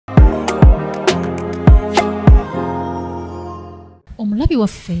Omulabi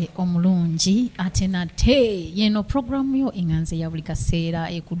waffe omulungi ate nate yeno programu yo enganze ya buli kaseera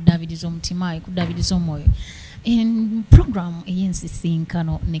ekuddaabiriza omutima ekuddaabiriza omwoyo program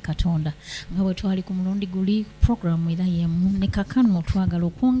ey'ensisinkano ne Katonda nga bwe twali ku mulundi guli programu era yemu ne kakano twagala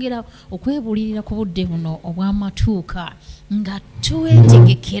okwongera okwebulirira ku budde buno obw'amatuuka nga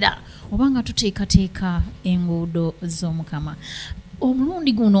twetegekera oba nga tuteekateeka enguudo z'Omukama.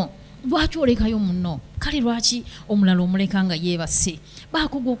 Omulundi guno lwaki olekayo muno kale lwaki omulala omuleka nga yeebase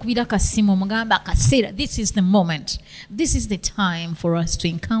baakuga okubira kasimu omugamba akaseera, this is the moment, this is the time for us to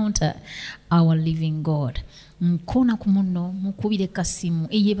encounter our living God. Nkona ku muno mukubire kasimu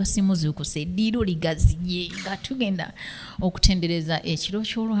eyeebasimu zukuse eddiiro ligaziye nga tugenda okutendereza ekiro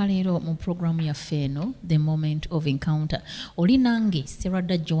ky'olwaleero mu programu yaffe eno The Moment of Encounter. Oli nange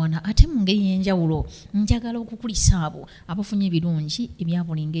Serada Joanna ate mu ngeri y'enjawulo njagala okukulisa abo abafunye ebirungi ebya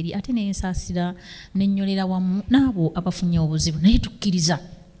buli ngeri ate n'ensaasira n'ennyolera wamu n'abo abafunye obuzibu naye tukkiriza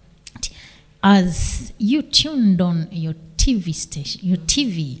as you tuned on your TV station, your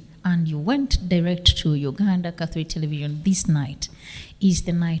TV, and you went direct to Uganda Catholic Television, this night is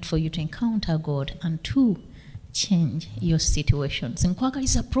the night for you to encounter God and to change your situations.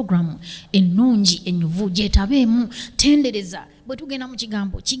 Nkwagaliza program ennungi ennyuvu gyetabeemu tendereza bwe tugenda mu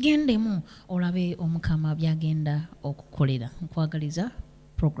kigambo kigendemu olabe Omukama byagenda okukolera. Nkwagaliza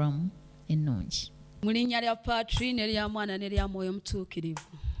program ennungi. Mu linnya lya Patri n'erya Mwana n'erya Mwoyo Mutuukirivu.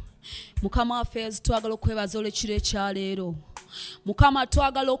 Mukama waffe twagala okwebaza olw'ekiro ekyaleero. Mukama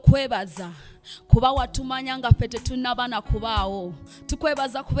twagala okwebaza kuba watumanya nga ffe tetunnaba na kubaawo.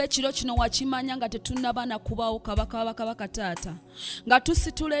 Tukwebaza kuba ekiro kino wakimanya nga tetunnaba na kubaawo kabaka bakabaka taata. Nga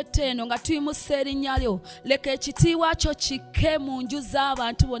tusitulete eno nga tuyimusa erinnya lyo leka ekitiibwa kyo kikke mu nju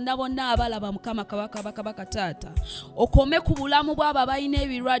z'abantu bonna bonna abalaba Mukama kabaka bakabaka taata. Okome ku bulamu bw'abo abalina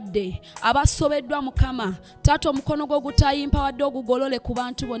ebirwadde abasobeddwa Mukama taata omukono gwo ogutayimpa wadde ogugolole ku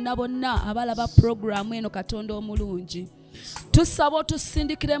bantu bonna bonna abalaba programu eno Katonda omulungi. Tusaba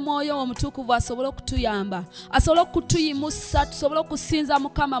otusindikire mwoyo omutukuvu asobole okutuyamba asobole okutuyimusa tusobole okusinza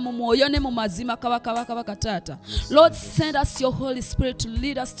Mukama mu mwoyo ne mu mazima kabaka taata. Lord, send us your Holy Spirit to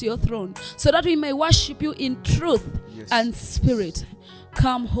lead us to your throne so that we may worship you in truth and spirit.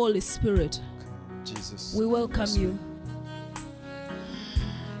 Come, Holy Spirit. Jesus. We welcome you.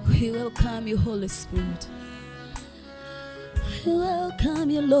 We welcome you, Holy Spirit. We welcome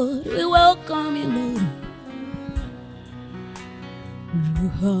you, Lord. We welcome you, Lord.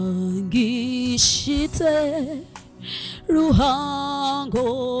 Ruhangishite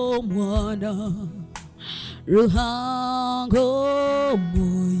Ruhango mwana Ruhango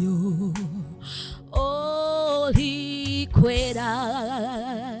moyo Olikwera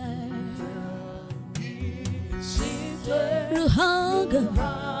Ruhango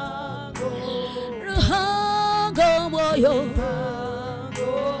Ruhango moyo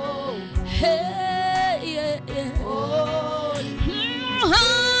Hey yeah yeah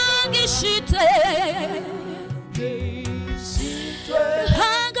Hangishite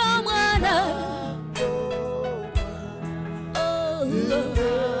Hanga mwana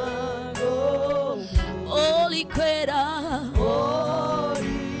Olikwera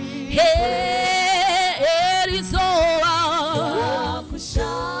Erizoa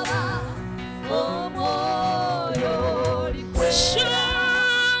Kushara Omoyo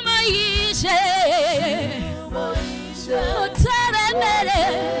Shuma Yishe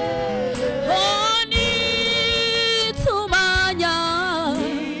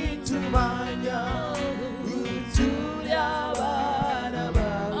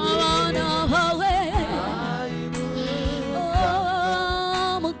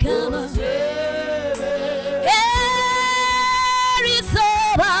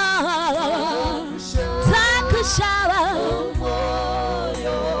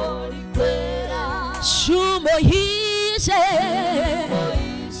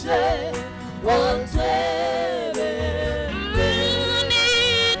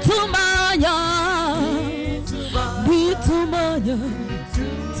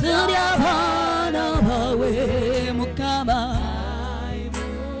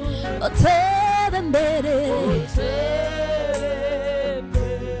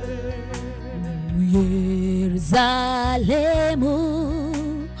Yerusalemu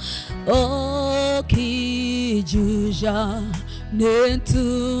okijuja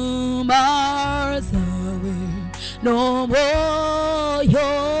n'entumwa zawe n'omwoyo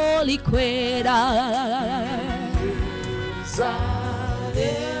olikwera.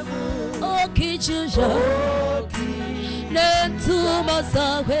 Yerusalemu okijuja n'entumwa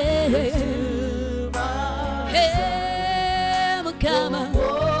zawe Mukama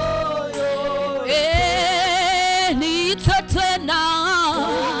nitwe twena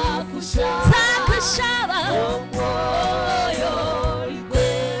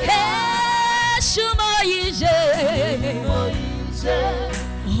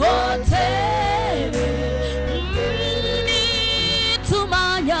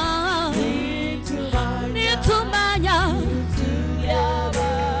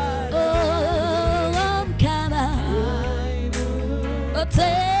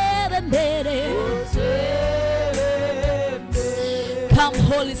Come,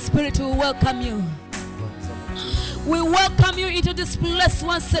 Holy Spirit, we welcome you. We welcome you into this place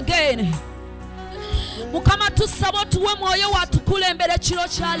once again. Mukama tusaba tuwe mwoyo watukulembere kiro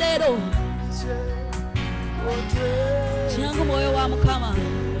kya leero. Jangu mwoyo wa Mukama.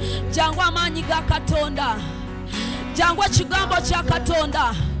 Jangu amaanyi ga Katonda. Jangu ekigambo kya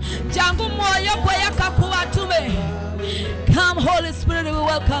Katonda. Jangu mwoyo gwe yakakuwatume. Come, Holy Spirit, we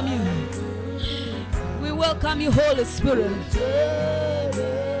welcome you. We welcome you, Holy Spirit.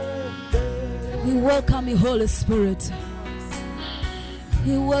 We welcome you, Holy Spirit.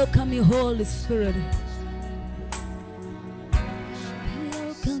 We welcome you, Holy Spirit. We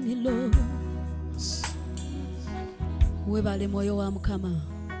welcome you, Lord. Webale moyo wa Mukama.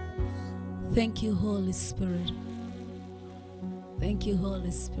 Thank you, Holy Spirit. Thank you,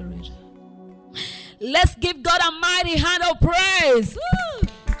 Holy Spirit. Let's give God a mighty hand of praise.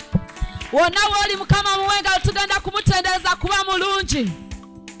 Wona wali Mukama muwenga tugenda kumutendereza kuba mulungi.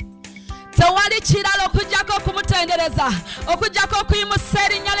 Tewali kiralo okujjako okumutendereza, okujjako okuyimusa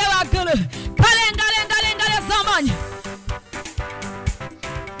erinnya lye waggulu. Kale engalo ez'amaanyi.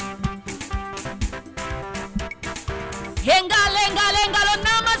 Engalo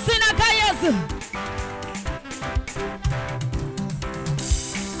n'amazina ga Yesu.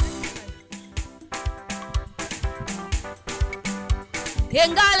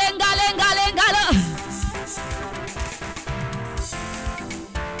 Engalo.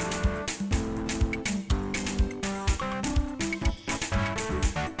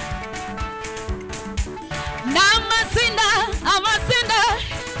 Amazina.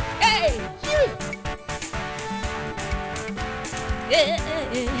 Hey.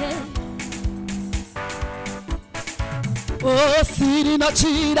 Oh, sirina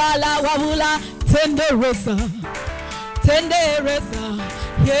chirala wabula tendereza.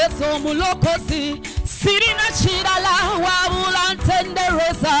 Yesu mulokozi. Sirina chirala wabula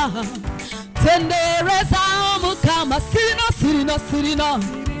tendereza Mukama. Sirina. Sirina chirala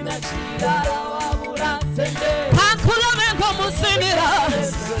wabula tendereza.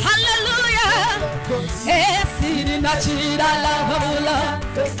 Hallelujah. Sirina chirala wabula.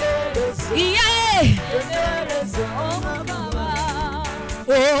 Yeah.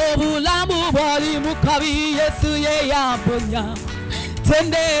 Obulamu bwali mukabi Yesu ye yamponya.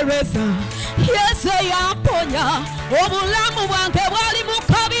 Tendereza Yesu yamponya. Obulamu bwange bwali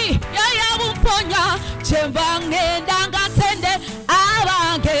mukabi ye yamponya. Kyemba ngenda nga tende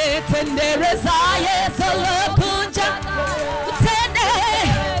abange tendereza Yesu lokunja.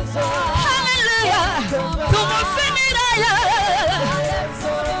 Tendereza. Hallelujah. Tumusinira ya.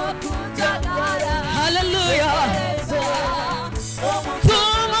 Hallelujah.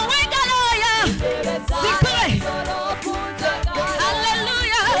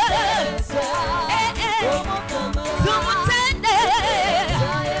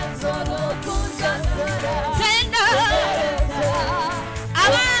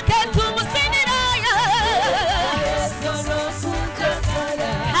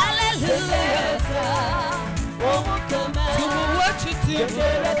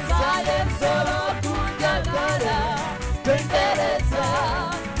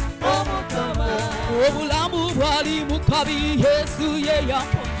 Obulamu bwali mukabi Yesu ye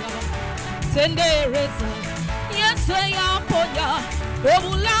yamponya. Tendereza Yesu yamponya.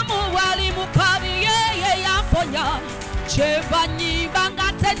 Obulamu bwali mukabi ye yamponya. Chebanyi banga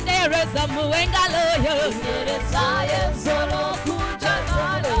tendereza muengalo yo. Tendereza Yesu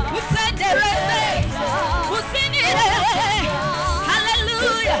lokunjagala. Tendereza usinire.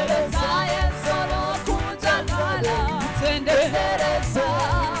 Hallelujah. Tendereza Yesu lokunjagala. Tendereza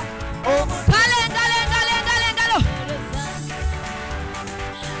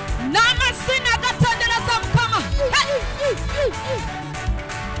Namasina gatendereza Mukama.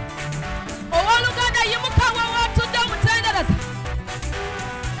 Owoluganda yimukawa watudde omutendereza.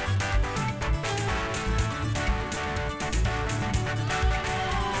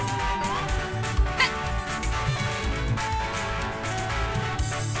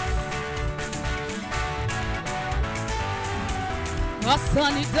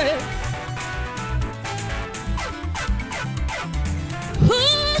 Asanide. Who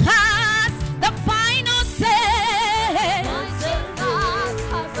has the final say? My Jesus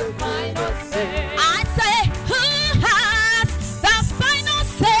has the final say. I say, who has the final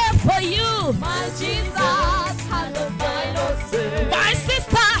say for you? My Jesus has the final say. My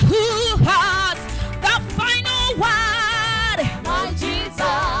sister, who has the final word? My Jesus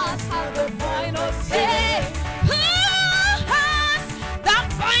has the final say. Who has the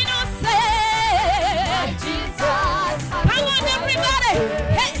final say?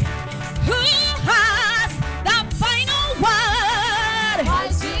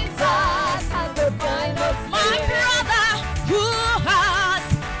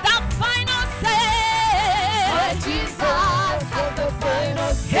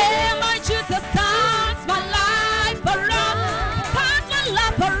 Hey, my Jesus turns my life around. Turns my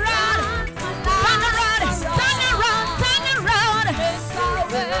life around. Turn around, turn around, turn around.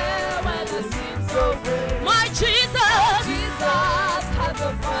 My Jesus, has the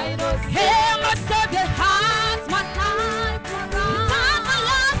final say. Hey, my Savior has my life around. Turns my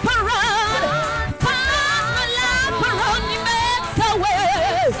life around. Turns my life around. He makes a way.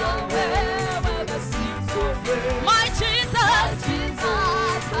 My Jesus, has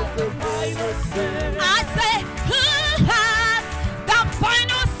the final say. I say, who has the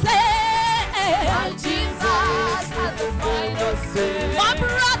final say? My Jesus has the final say. My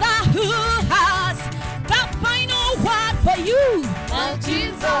brother, who has the final word for you? My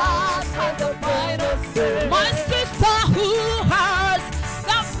Jesus has the final say. My sister, who has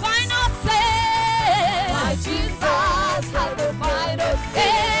the final say? My Jesus has the final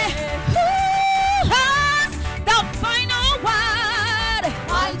say. Who has the final word?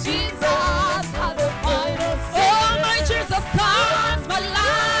 My Jesus has the final say. Oh, my Jesus turns my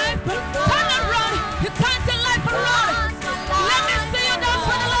life. Turn around. He turns your life around. Let me see you dance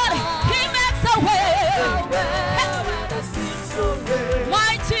for the Lord. He makes a way.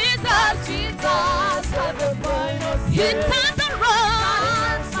 My Jesus, has the final say. He turns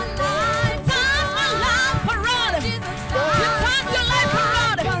around. Turns my life around. He turns your life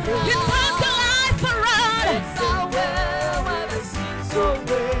around. He turns your life around.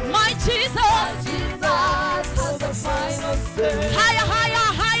 My Jesus, has the final say. Higher, higher,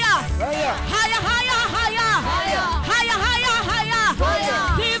 higher. Higher, higher, higher. Higher, higher, higher.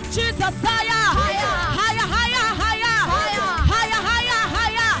 Lift Jesus higher. Higher, higher, higher. Higher, higher,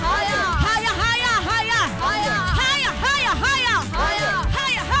 higher. Higher, higher, higher. Higher,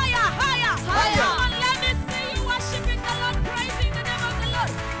 higher, higher. Come on, let me see you worshiping the Lord, praising the name of the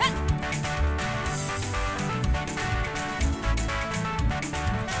Lord. Hey.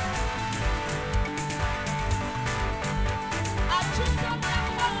 Achusa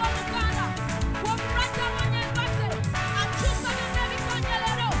mwana wa Uganda, wamurata mwenye mbate, achusa mwenye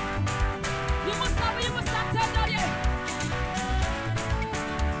konyelero. Yimusatendoye.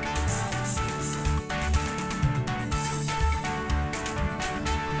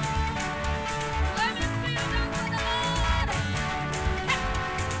 Let me see you dance for the Lord.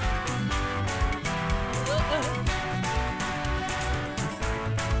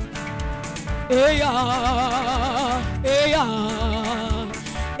 Hey, yeah, hey, yeah,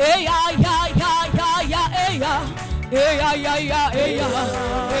 hey, yeah, yeah, yeah, yeah, yeah, hey, yeah, hey, yeah, yeah, yeah, hey, yeah,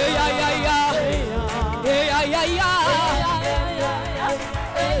 hey, yeah, yeah, yeah, hey, yeah, yeah, yeah,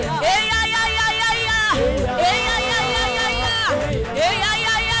 hey, yeah, yeah, yeah, yeah, yeah, hey, yeah, yeah, yeah, yeah, yeah, hey, yeah,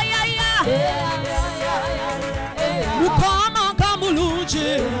 yeah, yeah, yeah, yeah. Mukama kamulunji,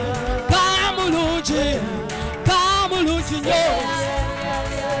 kamulunji, kamulunji nyo.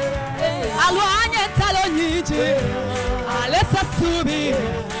 Alwanye talo nyiji, alesa subi,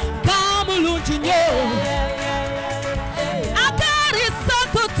 kamulunji nyo. God is so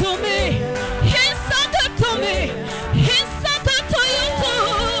good to me. He's so good to me. He's so good to you too.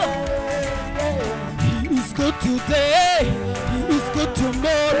 He is good today. He is good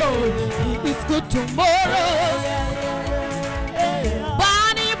tomorrow. He is good tomorrow.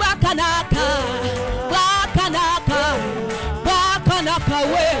 Bani bakanaka, bakanaka, bakanaka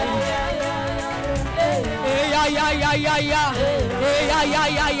way. Yeah, yeah, yeah, yeah, yeah. Yeah, yeah,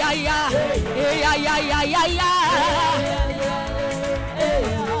 yeah, yeah, yeah. Yeah, yeah, yeah, yeah, yeah.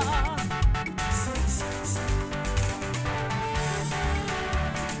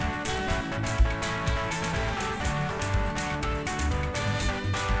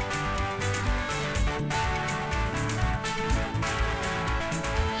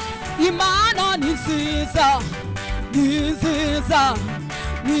 Imana nisiza, nisiza,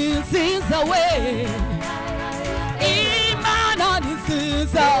 nisiza we. Imana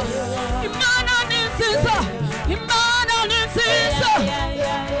nisiza, Imana nisiza, Imana nisiza.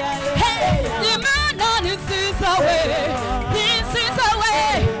 Hey, Imana nisiza we, nisiza we,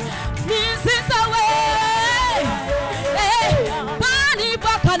 nisiza we. Hey, bani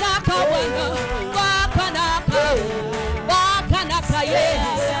bakanaka wena, bakanaka, bakanaka yeah.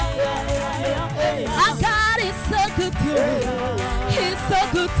 God is so good to me. He's so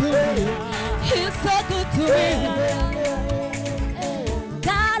good to me. He's so good to me.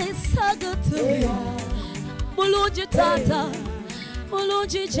 God is so good to me. Mulunji tata,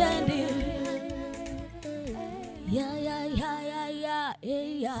 mulunji jendi. Yeah, yeah, yeah, yeah, yeah,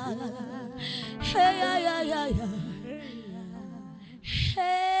 yeah. Hey, yeah, yeah, yeah, yeah.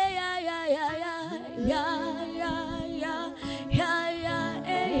 Hey, yeah, yeah, yeah, yeah, yeah, yeah, yeah, yeah, yeah,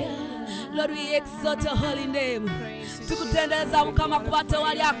 yeah. Lord, we exalt your holy name. tukutendereza mukama kuba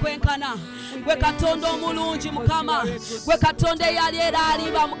tewali akwenkana gwe katonda omulungi mukama gwe katonda eyali era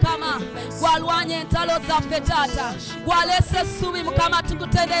aliba mukama gwalwanya entalo zaffe taata gwaleese essuubi mukama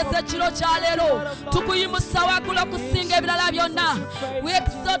tukutendereza ekiro kya leero tukuyimusa waggulu okusinga ebirala byonna. We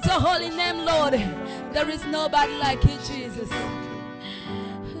exalt your holy name, Lord. There is nobody like you, Jesus.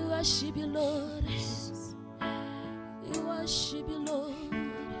 We worship you, Lord. We worship you, Lord.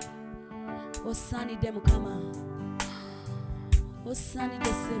 Osanide mukama.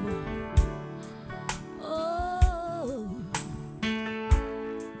 Osanide sebo. Oh.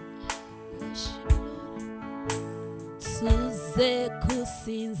 Worship you, Lord. Tuze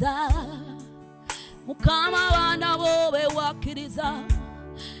kusinza. Mukama wana bobe wakiriza.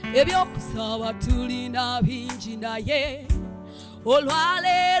 Ebyokusaba tulina bingi naye.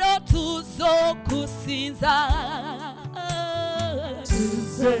 Olwaleero tuzokusinza.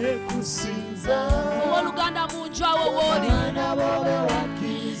 Tuze kusinza. Oluganda munju awo woli.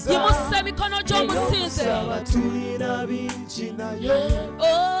 Yimuse emikono gy'omusinze. Tulina bingi naye.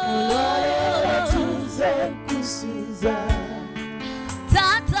 Olwaleero tuze kusinza.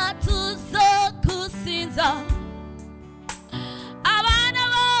 Tata tuzokusinza. Abaana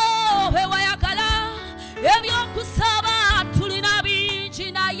bo bewayagala. Ebyokusaba tulina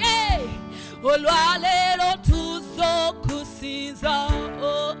bingi naye. Olwaleero tuzokusinza.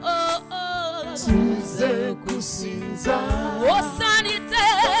 Tuze kusinza. Osanite.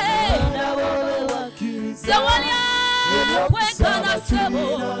 Tewali akwekana sebo.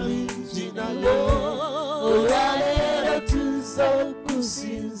 Olwaleero tuze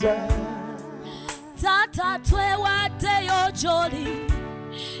kusinza. Tata twewaddeyo gy'oli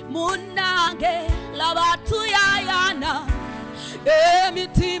munnange laba tuyayana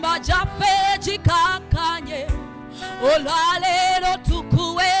emitima gyaffe gikakkanye olwaleero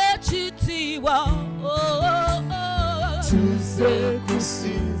tukuwa ekitiibwa. Tuze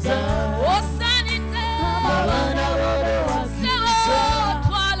kusinza. Osanite sebo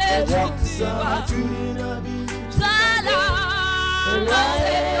twala ekitiibwa twala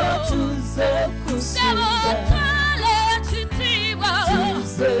Olwaleero tuze sebo kusinza. twala ekitiibwa.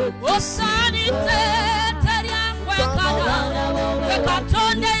 Osanite teryakwekana gwe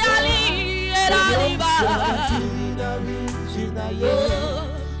katonda eyali era aliba.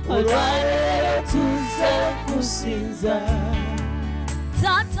 Olwaleero tuze kusinza.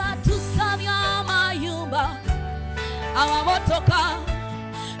 Tata tusabye amayumba amamotoka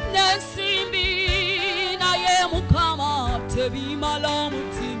n'ensimbi naye mukama tebimala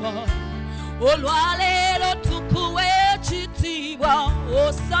mutima. Olwaleero tukuwa ekitiibwa.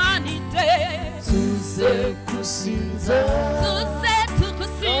 Osanite Tuze kusinza. tuze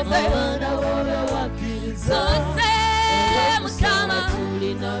tukusinze Abaana bobe wakiriza. tuze mukama.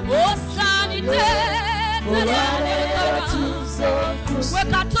 Osanite Olwaleero teryakwekana tuze gwe kusinza.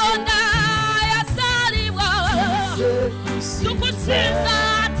 katonda yazaalibwa. Tukusinza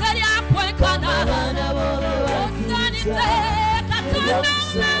teryakwekana. Osanite katonda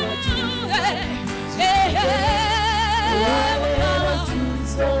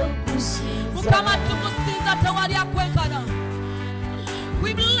mukama tukusinza tewali akwenkana.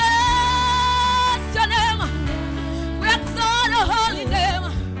 We bless your name. We exalt your holy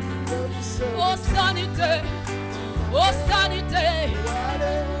name. Osanite, osanite.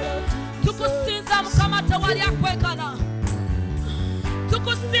 Tukusinza mukama tewali akwenkana.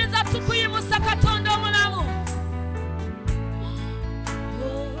 Tukusinza tukuyimusa katonda omulamu.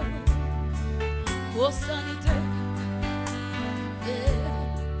 Osanite.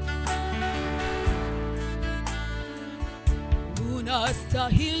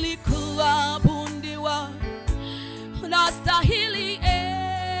 Unastahili kuabudiwa. Unastahili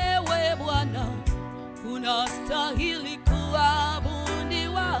ewe Bwana. Unastahili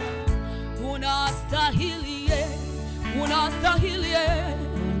kuabudiwa. Unastahili unastahili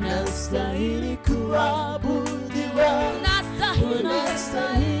Unastahili kuabudiwa. unastahili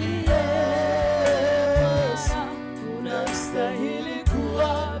Unastahili Yesu. Unastahili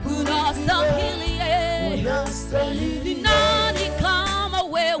kuabudiwa. unastahili Unastahili ni nani kama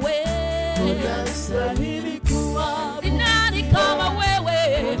wewe? Unastahili kuabudiwa. Ni nani kama wewe?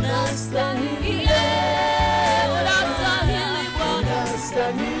 Unastahili Unastahili Bwana.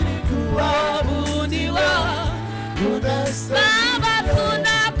 Unastahili kuabudiwa. Baba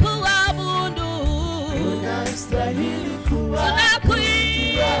tunakuabudu. Unastahili kuabudiwa.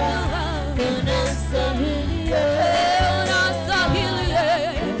 Tunakuinua. Unastahili Unastahili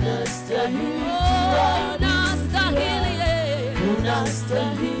Unastahili Unastahili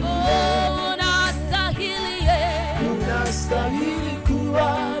Unastahili Unastahili Unastahili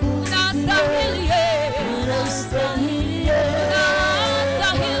kuabudiwa. Unastahili Unastahili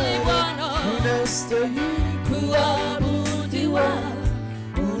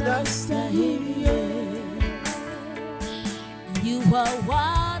You are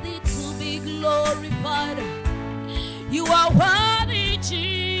worthy to be glorified. You are worthy,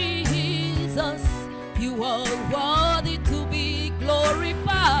 Jesus. You are worthy to be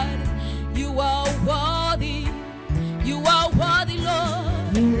glorified. You are worthy. You are worthy,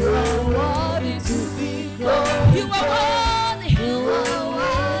 Lord. You are worthy to be glorified. You are worthy. You are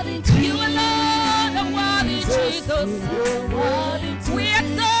worthy to You alone are worthy, Jesus. You are worthy to We be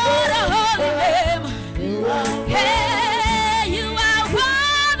exalt the holy name. You are Hey, you are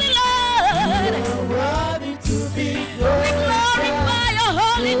worthy, Lord. worthy to be We glorified. glorify your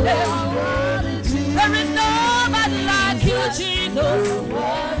holy name. There is nobody like you, Jesus,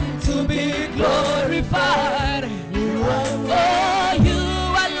 to be glorified. Oh, you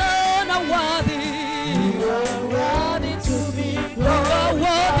alone are worthy. You are worthy to be You are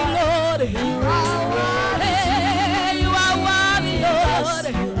worthy, Lord. You are worthy. Hey, you are worthy, Lord.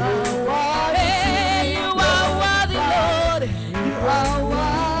 You are worthy. Hey, you are worthy, Lord. You are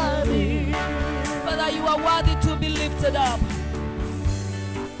worthy. Father, you are worthy to be lifted up.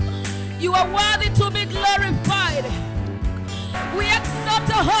 You are worthy to be glorified. We exalt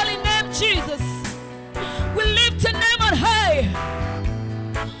the holy name, Jesus. We lift your name on high.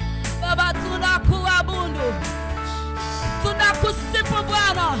 Baba, tunakuabudu, tunakusifu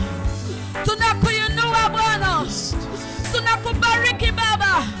Bwana, tunakuinua Bwana, tunakubariki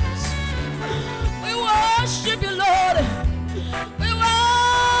Baba. We worship you, Lord. We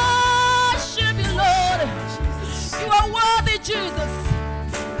worship you, Lord. You are worthy, Jesus.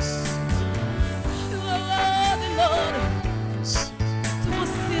 You are worthy, Lord.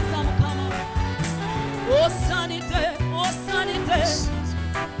 Tumusiza Mukama. Oh, sunny day, oh, sunny day.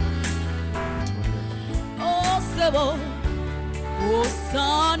 Oh, sebo. Oh,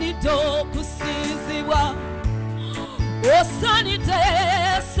 sunny day, kusiziwa. Oh, sunny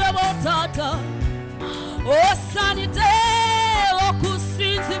day, sebo tata. Oh, sunny day, oh,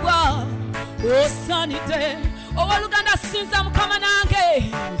 kusiziwa. Oh, sunny day. Oh, waluganda sinza Mukama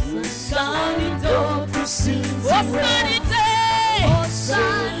nange. Sunny day, oh, sunny day. Oh,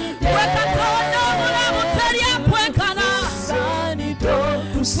 sunny day. Wekatono mulamu teria kwekana. Sunny day.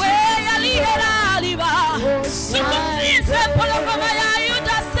 We yalihera aliba. Sukutinse polokoma ya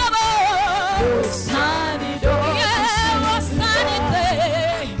yuda sebo. Sunny day. Yeah, oh, sunny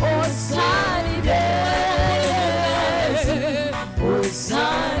day. Oh, sunny day. Oh,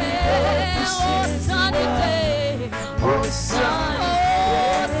 sunny day. Oh, sunny day. Oh, sunny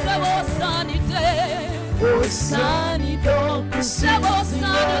Oh, sebo sunny day. Oh, sunny day. Sebo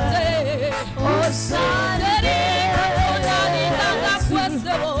sunny day. Oh, sunny day. Oh, sunny day.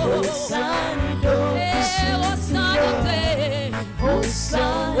 Oh, sunny day. Oh, sunny Oh, sunny day. Oh,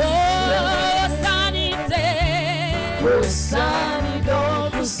 sunny day. Oh, sunny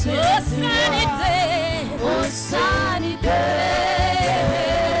day. Oh, sunny day.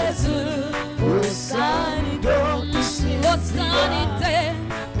 Oh, sunny day. Oh, sunny day.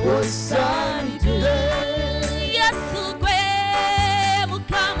 Oh, sunny day. Yesu gwe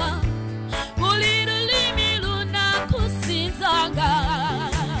Mukama, buli lulimi lunakusinzanga.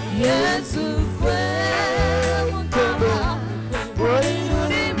 Yesu kwe Mukama, buli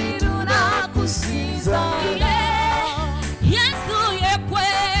lulimi lunakusinzanga. Yesu yekwe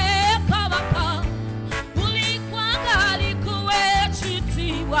Kabaka, buli ggwanga likuwa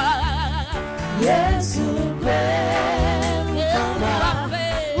ekitiibwa. Yesu kwe Mukama,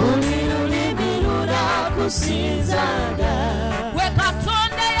 buli lulimi lunakusinzanga. Gwe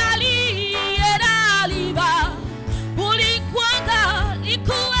Katonda yali era aliba, buli ggwanga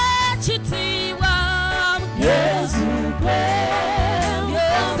likuwa ekitiibwa. Yesu kwe Yesu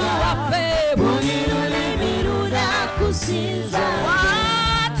Mukama, waffe buli lulimi lunakusinzanga.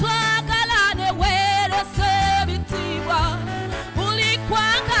 twagalane weerese ebitiibwa, buli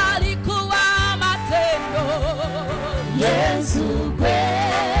ggwanga likuwa amatendo. Yesu kwe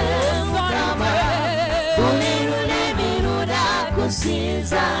Mukama, buli lulimi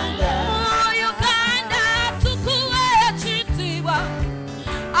lunakusinzanga. Uganda tukuwa ekitiibwa,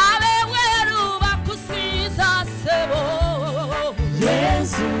 ab'ebweru bakusinza ssebo.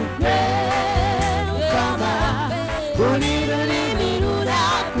 Yesu kwe Mukama, buli lulimi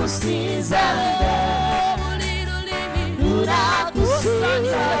lunakusinzanga. Buli lulimi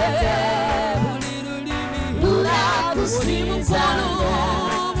Lunakusinzanga. buli lulimi Lunakusinzanga.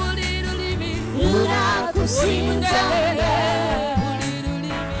 buli lulimi Lunakusinzanga. buli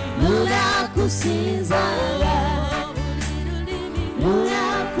lulimi Lunakusinzanga.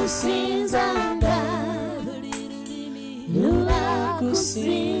 Lunakusinzanga.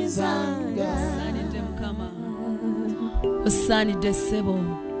 Lunakusinzanga. Osaanidde Mukama, osaanidde ssebo.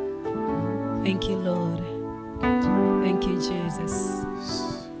 Thank you, Lord. Thank you, Jesus.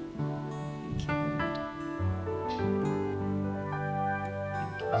 Thank you, Lord.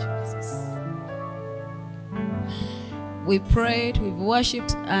 Thank you, Jesus. We prayed, we've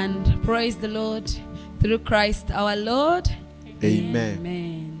worshipped and praised the Lord through Christ our Lord. Amen.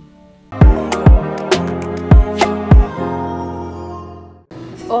 Amen.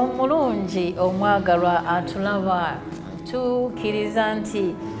 Omulungi omwagalwa atulaba tukkiriza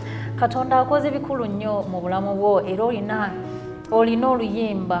nti Katonda akoze bikulu nnyo mu bulamu bwo era olina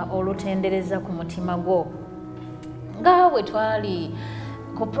oluyimba olutendereza ku mutima gwo. Nga bwe twali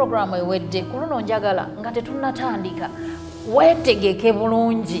ku programu ewedde ku luno njagala nga tetunnatandika weetegeke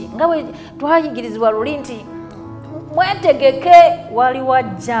bulungi nga bwe twayigirizibwa luli nti mwetegeke wali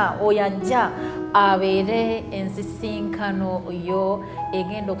wajja oyajja abeere ensisinkano yo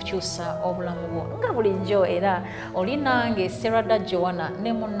egenda okukyusa obulamu bwo nga bulijjo era oli nange Serada Joanna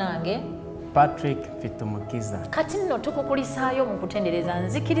ne munnange Patrick Fitumukiza. Kati nno tukukulisaayo mu kutendereza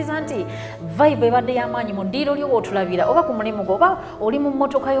nzikiriza nti vibe ebadde y'amaanyi mu ddiiro lyo bw'otulabira oba ku mulimu gwo oba oli mu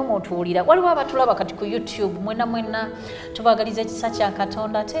mmotoka yo mw'otuwulira waliwo abatulaba kati ku YouTube mwenna tubaagaliza ekisa kya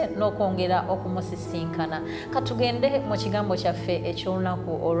Katonda ate n'okwongera okumusisinkana. Katugende mu kigambo kyaffe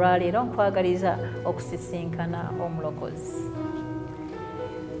eky'olunaku olwaleero nkwagaliza okusisinkana omulokozi.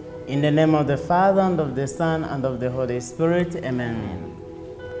 In the name of the Father, and of the Son, and of the Holy Spirit, amen.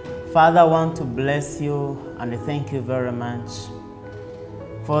 Father, I want to bless you and thank you very much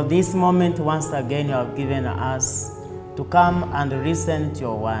for this moment once again you have given us to come and listen to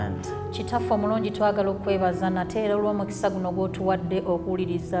your word. Kitaffe omulungi twagala okwebaza nate era olw'omukisa guno gw'otuwadde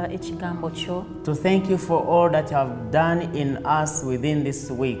okuwuliriza ekigambo kyo. To thank you for all that you have done in us within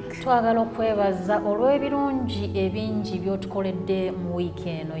this week. Twagala okwebaza olw'ebirungi ebingi by'otukoledde mu wiiki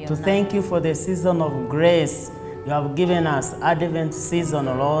eno yonna. To thank you for the season of grace you have given us, Advent season,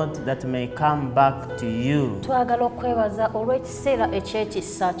 Lord, that may come back to you. Twagala okwebaza olw'ekiseera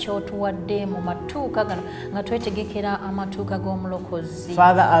eky'ekisa ky'otuwadde mu matuuka gano nga twetegekera amatuuka g'omulokozi.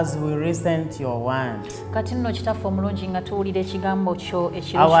 Father, as we listen to your word, kati nno kitaffe omulungi nga tuwulira ekigambo kyo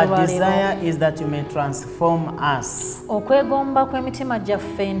our desire is that you may transform us. Okwegomba kw'emitima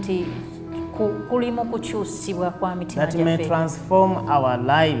gyaffe nti kulimu kukyusibwa kwa mitima that you may gyaffe. transform our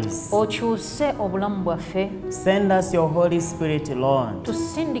lives. Okyuse obulamu bwaffe. Send us your Holy Spirit, Lord,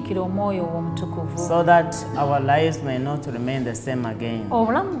 Tusindikire omwoyo w'omutukuvu. so that our lives may not remain the same again.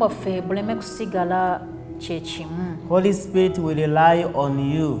 Obulamu bwaffe buleme kusigala kyekimu. Holy Spirit, we rely on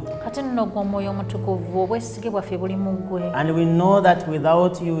you. Kati nno gwe omwoyo omutukuvu obwesige bwaffe buli mu ggwe. And we know that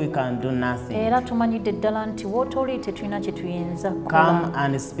without you we can do nothing. Era tumanyidde ddala nti w'otoli tetulina kye tuyinza Come kukola.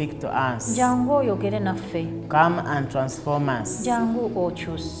 and speak to us. Jangu oyogere naffe. Come and transform us. Jangu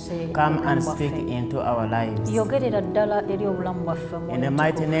okyuse Come and obulamu speak bwaffe. into our lives. Yogerera ddala eri obulamu bwaffe omwoyo In the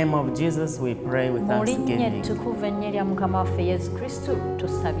mighty omutukuvu. name of Jesus we pray with Mu linnya thanksgiving. ettukuvu ennyo lya Mukama waffe Yesu Kristo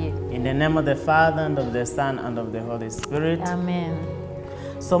tusabye. In the name of the Father, and of the Son, and of the Holy Spirit. Amen.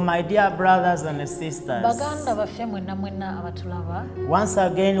 So my dear brothers and sisters, Baganda baffe mwenna abatulaba. once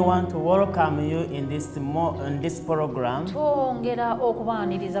again we want to welcome you in this program, Twongera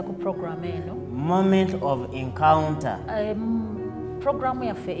okubaaniriza ku programu eno. Moment of Encounter. Programu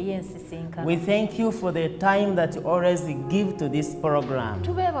yaffe ey'ensisinkano. We thank you for the time that you always give to this program.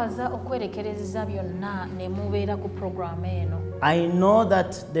 Tubeebaza okwerekereza byonna ne mubeera ku programu eno. I know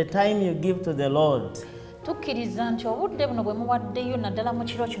that the time you give to the Lord, Tukkiriza nti obudde buno bwe muwaddeyo naddala mu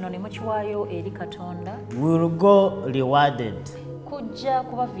kiro kino ne mukiwaayo eri Katonda will go rewarded. kujja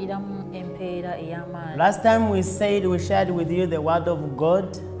kubaviiramu empeera ey'amaanyi. Last time we shared with you the word of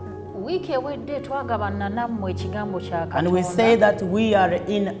God, Wiiki ewedde twagabana nammwe ekigambo kya and we say Katonda that we are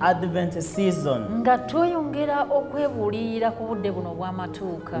in Advent season, nga tweyongera okwebuulirira ku budde buno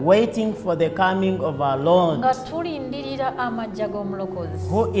bw'amatuuka waiting for the coming of our Lord, nga tulindirira amajja g'omulokozi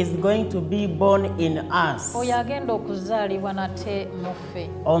who is going to be born in us oyo agenda okuzaalibwa nate muffe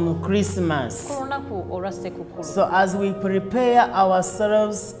on Christmas. ku lunaku olwa Ssekukkulu. So as we prepare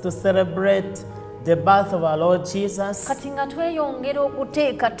ourselves to celebrate the birth of our Lord Jesus, Kati nga tweyongera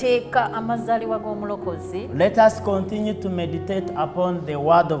okuteekateeka amazaalibwa g'omulokozi, let us continue to meditate upon the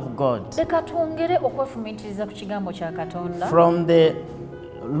word of God. leka twongere okwefumiitiriza ku kigambo kya Katonda From the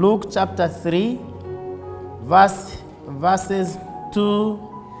Luke chapter 3, verses 2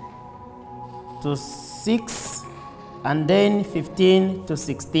 to 6, and then 15 to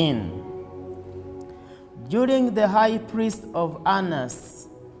 16. During the high priest of Annas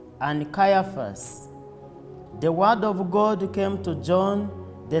and Caiaphas, the word of God came to John,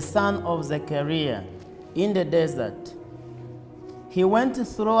 the son of Zechariah, in the desert. He went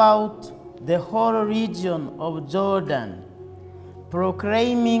throughout the whole region of Jordan,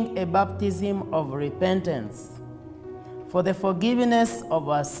 proclaiming a baptism of repentance for the forgiveness of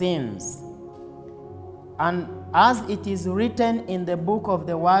our sins. And as it is written in the book of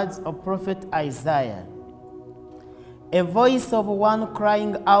the words of prophet Isaiah, a voice of one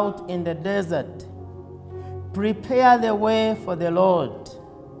crying out in the desert, prepare the way for the Lord,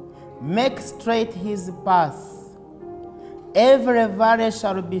 make straight his path. Every valley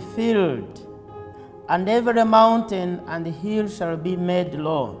shall be filled, and every mountain and hill shall be made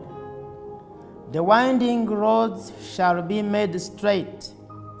low. The winding roads shall be made straight,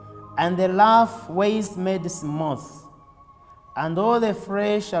 and the rough ways made smooth, and all the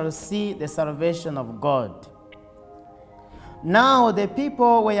flesh shall see the salvation of God. Now the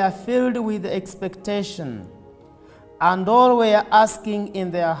people were filled with expectation, and all were asking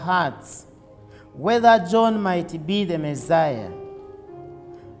in their hearts whether John might be the Messiah.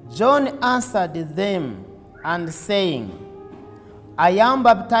 John answered them and saying, I am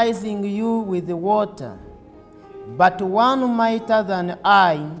baptizing you with water, but one mightier than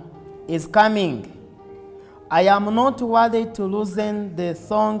I is coming. I am not worthy to loosen the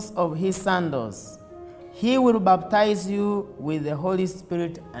thongs of his sandals. He will baptize you with the Holy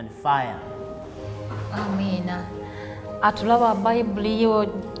Spirit and fire. Amen. Atulaba Bayibuli yo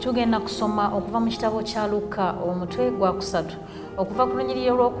tugenda kusoma okuva mu kitabo kya Luka omutwe gwa 3 okuva ku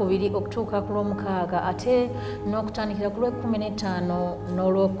lunyiriri olwokubiri okutuuka ku lw'omukaaga ate n'okutandikira ku lw'e15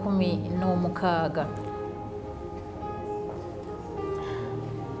 n'olw'e16.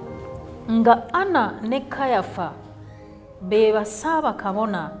 Nga Anna ne Caiaphas be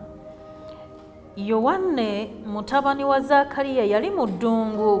bassaabakabona, Yowanne mutabani wa Zechariah yali mu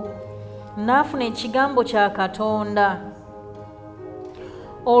ddungu n'afuna ekigambo kya Katonda.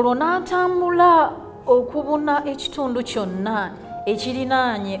 Olwo n'atambula okubuna ekitundu kyonna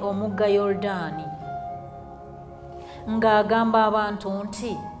ekirinaanye omugga Yoludaani, ng'agamba abantu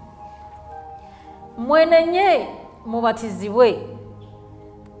nti, mwenenye mubatizibwe,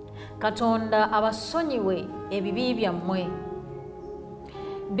 Katonda abasonyiwe ebibi byammwe.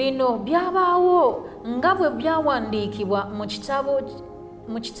 Bino byabaawo nga bwe byawandiikibwa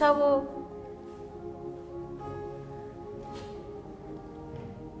mu kitabo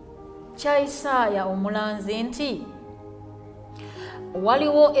kya Isaaya omulanzi nti,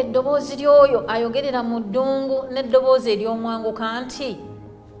 waliwo eddoboozi ly'oyo ayogerera mu ddungu n'eddoboozi ery'omwanguka nti,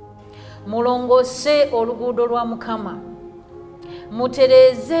 mulongoose oluguudo lwa Mukama,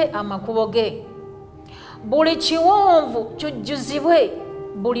 mutereeze amakubo ge, buli kiwonvu kijjuzibwe,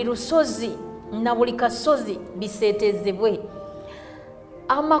 buli lusozi na buli kasozi biseetezebwe,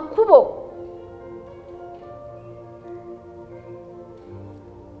 amakubo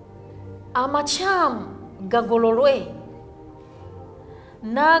amakyamu gagololwe,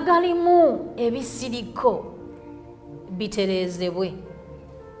 n'agalimu ebisiriko bitereezebwe.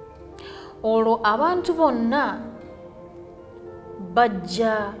 Olwo abantu bonna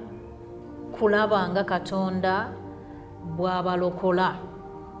bajja kulaba nga Katonda bw'abalokola.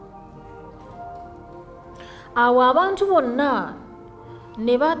 Awo abantu bonna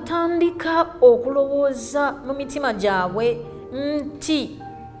ne batandika okulowooza mu mitima gyabwe nti,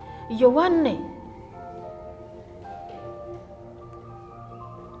 Yowanne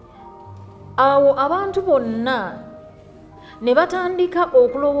awo abantu bonna ne batandika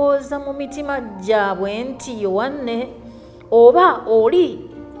okulowooza mu mitima gyabwe nti Yowanne oba oli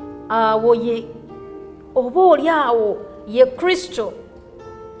awo ye Kristo.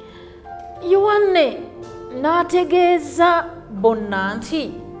 Yowanne n'ategeeza bonna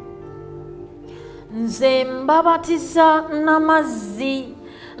nti, nze mbabatiza n'amazzi,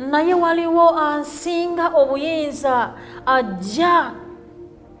 naye waliwo ansinga obuyinza ajja,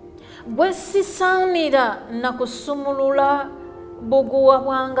 gwe sisaanira na kusumulula buguwa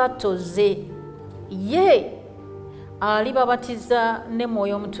bwa ngatto ze. Ye alibabatiza ne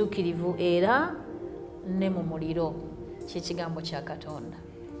Mwoyo Omutuukirivu era ne mu muliro. Ky'ekigambo kya Katonda.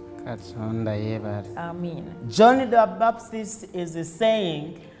 Katonda yebale. Amen. John the Baptist is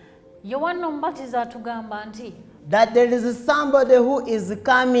saying Yowanna Omubatiza atugamba nti that there is somebody who is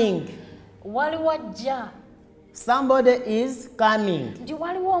coming. Waliwo ajja. Somebody is coming. Nti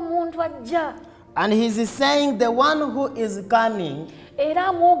waliwo omuntu ajja. And he is saying the one who is coming era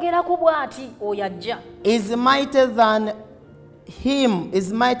amwogerako bw'ati oyo ajja. Is mightier than him,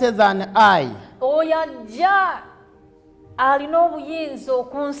 is mightier than I. Oyo ajja alina obuyinza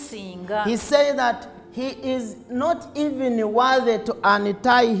okunsinga. He said that he is not even worthy to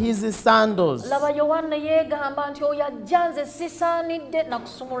untie his sandals. Laba Yowanna yeegamba nti oyo ajja nze sisaanidde na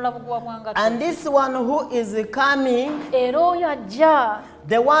kusumulula buguwa bwa ngatto. And this one who is coming, era oyo ajja,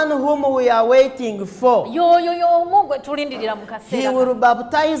 the one whom we are waiting for. yoyo y'omu gwe tulindirira mu He kaseera will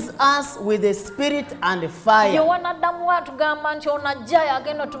baptize us with the Spirit and fire. yowana addamu atugamba nti ono ajja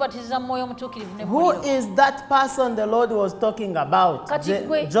agenda otubatiza mu mwoyo omutuukirivu ne Who muliro is that person the Lord was talking about? kati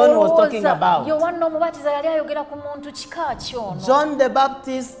gwe John was talking olowooza about. yowanna omubatiza yali ayogera ku muntu kika ki ono John the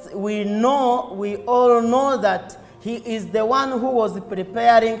Baptist, we all know that he is the one who was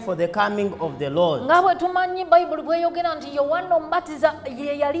preparing for the coming of the Lord. nga bwe tumanyi bayibuli bweyogera nti yowanna omubatiza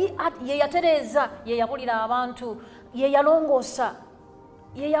ye yatereeza ye yabulira abantu ye yalongoosa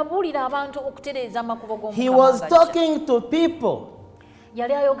ye yabuulira abantu okutereeza amakubo He g'omukama was ng'ajja. talking to people,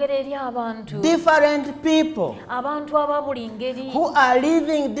 yali ayogera eri abantu different people abantu aba buli ngeri who are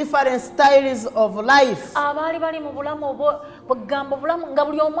living different styles of life. abaali bali mu bulamu bwegamba obulamu nga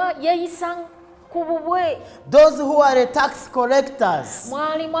buli omu yeeyisa ku bubwe Those who are tax collectors,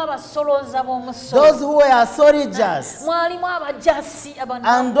 mwalimu abasolooza b'omusolo those who are soldiers, mwalimu abajasi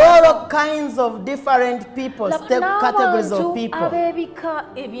and all kinds of different people, categories of n'abantu people. ab'ebika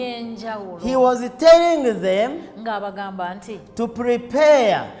He eby'enjawulo was telling them ng'abagamba nti to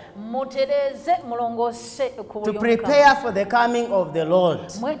prepare, mutereeze mulongoose ku to buli omu prepare for the coming of the Lord.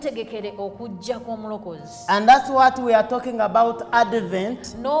 mwetegekere okujja kw'omulokozi And that's what we are talking about,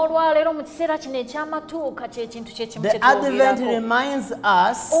 Advent. n'olwaleero mu kiseera kino eky'amatuuka kyekintu kyekimu The Advent kyetwogerako reminds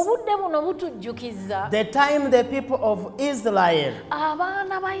us obudde buno butujjukiza the time the people of Israel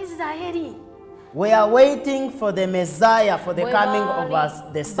abaana ba Isirayiri we are waiting for the Messiah, for the bwe coming of baali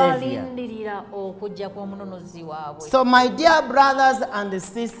us, the Savior. balindirira okujja kw'omununuzi waabwe So, my dear brothers and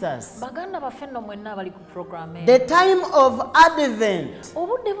sisters, baganda baffe nno mwenna abali ku programu the time of Advent,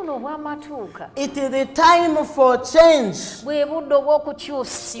 obudde buno obw'amatuuka it is the time for change. bwe budde It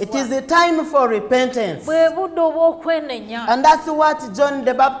obw'okukyusibwa is the time for repentance. bwe budde obw'okwenenya And that's what John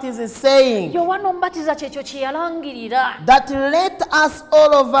the Baptist is saying. yowaana omubatiza kyekyo kye yalangirira That let us,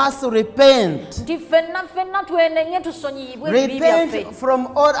 all of us, repent. nti ffenna twenenye tusonyiyibwe ebibi byaffe Repent from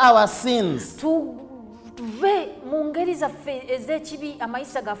all our sins. tuve mu ngeri zaffe ez'ekibi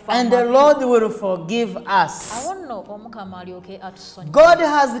amayisa gaffe And the amabi. Lord will forgive us. awo nno omukama alyoke atusonyiwe God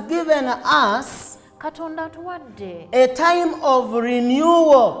has given us katonda atuwadde a time of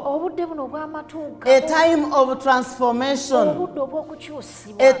renewal, obudde buno obw'amatuuka a time of transformation, obudde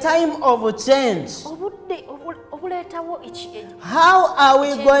obw'okukyusibwa a time of change. obudde obuleetawo How are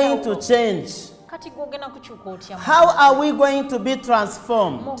we going to change? kati gwogenda kukyuka otya How are we going to be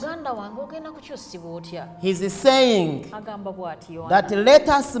transformed? muganda wange ogenda kukyusibwa otya He's saying agamba bw'ati Yohana. that let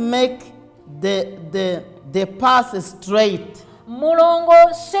us make the path straight.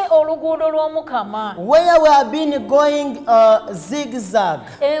 mulongoose oluguudo lw'omukama Where we have been going zigzag,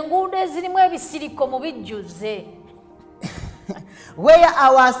 enguudo ezirimu ebisiriko mu bijjuze where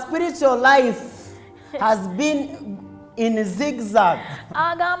our spiritual life has been in zigzag,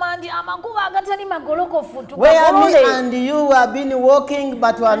 agamba nti amakubo agatali magolokofu where me tugagolole and you have been walking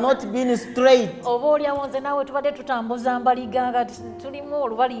but we are not being straight. oba oliawo nze naawe tubadde tutambuza mbaliga nga tulimu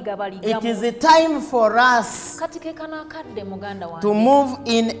olubaliga It baligamu is a time for us kati ke kano akadde muganda to wange move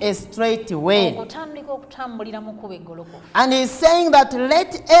in a straight way. okutandika okutambulira mu kkubo eggolokofu And he's saying that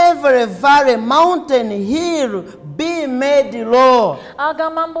let every valley, mountain, hill be made low.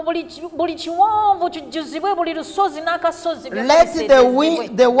 agamba mbu buli kiwonvu kijjuzibwe buli lusozi n'akasozi Let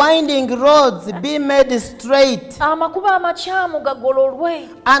the winding roads be made straight. amakubo amakyamu gagololwe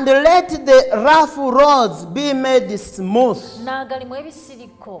And let the rough roads be made smooth, n'agalimu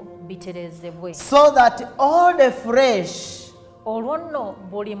ebisiriko bitereezebwe so that all the flesh, olwo nno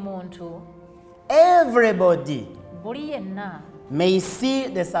buli muntu everybody, buli yenna may see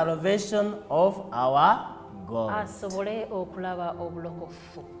the salvation of our God. asobole okulaba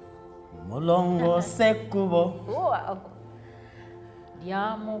obulokofu Mulongose ekkubo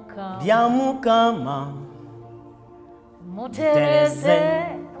lya Mukama,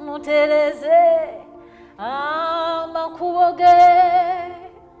 mutereze amakubo ge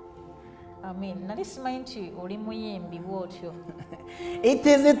amin nali simanyi nti oli muyimbi bwotyo it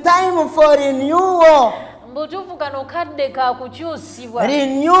is a time for renewal, mbutuufu kano kadde ka kukyusibwa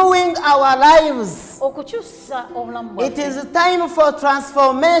renewing our lives. okukyusa obulamu It bwaffe is a time for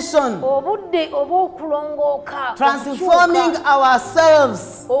transformation, obudde oba okulongooka transforming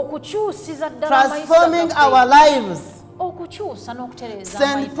ourselves, okukyusiza ddala transforming amayisa our gaffe, lives. okukyusa n'okutereeza St.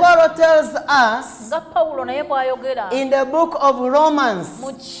 amayisa Paul tells us nga pawulo naye bw'ayogera in the book of Romans,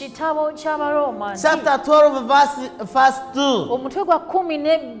 mu kitabo ky'abaroma nti chapter 12, verse 2, omutwe gwa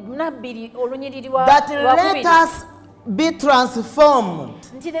 12 olunyiriri lwa that lwa let kubiri, us be transformed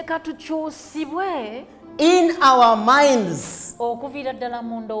nti leka tukyusibwe in our minds. okuviira ddala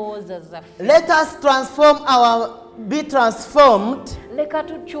mu ndowooza zaffe. Let us be transformed leka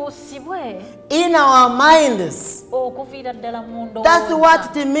tukyusibwe in our minds. okuviira ddala mu That's ndowooza.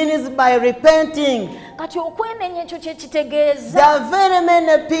 what it means by repenting. kati okwenenya ekyo kye kitegeeza There are very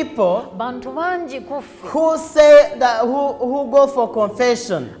many people bantu bangi kuffe who say that who go for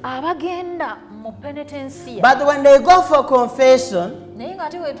confession. abagenda mu penitensiya But when they go for confession, naye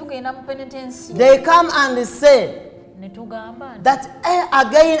ng'ate bwe tugenda mu penitensiya they come and say ne tugamba nti that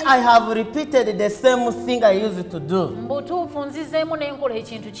again I have repeated the same thing I used to do. mbutuufu nzizeemu n'enkola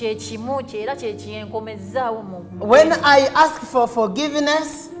ekintu kye kimu era kye kyenkomezzaawo mu When I ask for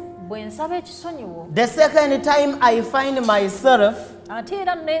forgiveness, bwe nsaba ekisonyiwo the second time I find myself ate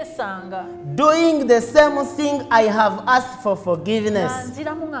era neesanga doing the same thing I have asked for nga forgiveness.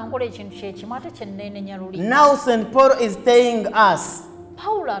 nziramu nga nkola ekintu kye kimu ate kye neenenya luli. Now St. Paul is telling us,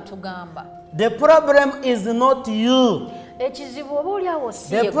 pawulo atugamba the problem is not you. ekizibu oba oliawo si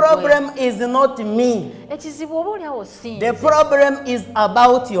The ye problem is not me. gwe. ekizibu oba oliawo si The nze. problem is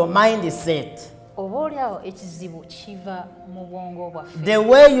about your mindset. oba oliawo ekizibu kiva mu bwongo bwaffe. The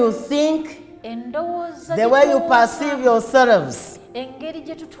way you think, endowooza the way you gye perceive tulowooza, yourselves. engeri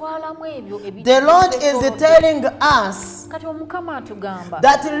gye tutwalamu ebyo The Lord is telling us kati omukama atugamba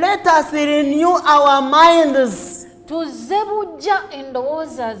that let us renew our minds. tuzze bujja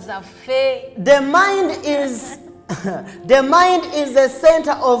endowooza zaffe. The mind is the mind is the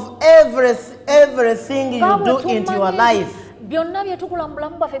center of everything you do into your life. byonna bye tukola mu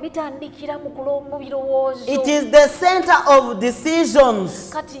bulamu bwaffe bitandikira mu birowoozo. It is the center of decisions.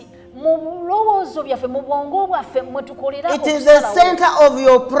 kati mu bulowoozo byaffe mu bwongo bwaffe mwe tukolera It is the okusalawo, center of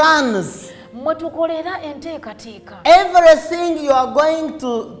your plans. mwe tukolera enteekateeka. Everything you are going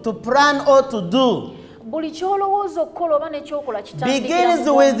to plan or to do buli kyolowooza okukola oba nekyokola kitandikira begins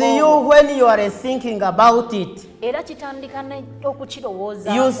mu with bwongo you bwo. when you are thinking about it. era kitandika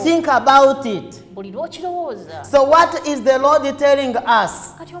okukirowooza. You think about it. buli lw'okirowooza. So what is the Lord telling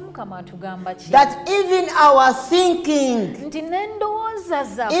us? kati omukama atugamba ki? That even our thinking, nti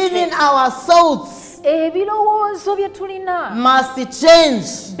n'endowooza even zaffe our thoughts ebirowoozo bye tulina must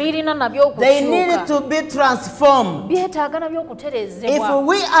change. birina nabyo They need okukyuka. to be transformed. byetaaga nabyo If okutereezebwa.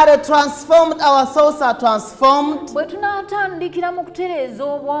 we are transformed, our thoughts are transformed, bwe tunaatandikira mu kutereeza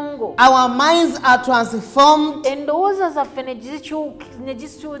obwongo our minds are transformed, endowooza zaffe ne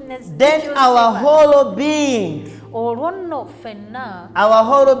then our whole being, olwo nno ffenna our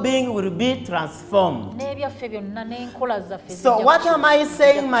whole being will be transformed. n'ebyaffe byonna n'enkola zaffe So zijja what am I kukyuka.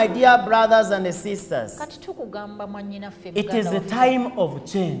 saying, my dear brothers and sisters? kati tukugamba mwannyinaffe It is muganda the waffe, time of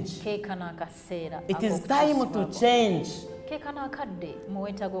change. keekano akaseera It is time to ak'okukyusibwako. change. keekano akadde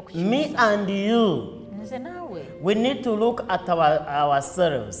muweetaaga Me okukyusa. and you, nze naawe we need to look at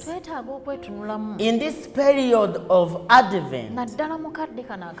ourselves. twetaaga okwetunulamu In this period of Advent, naddala mu kadde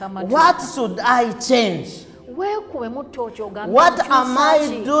kano akamatu. what should I change? weekubemu ttooki ogambe What am nkyusa I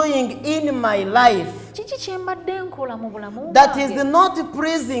ki? doing in my life kiki kye mbadde nkola mu bulamu that is bwange not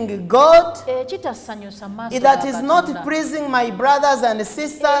pleasing God, ekitasanyusa maaso that ga is not Katonda. pleasing my brothers and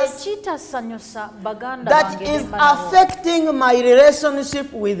sisters, ekitasanyusa baganda that bange is be mbalabo. affecting my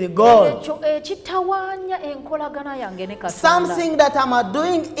relationship with God? ekyo ekitawaanya enkolagana yange ne Katonda. Something that I'm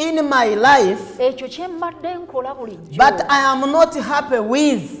doing in my life, ekyo kye mbadde nkola bulijjo but I am not happy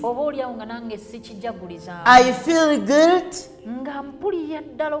with. oba oliawo nga nange sikijagulizaamu I feel guilt, nga mpulira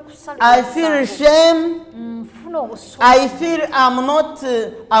ddala okusalira I feel shame, nfuna obusungu I feel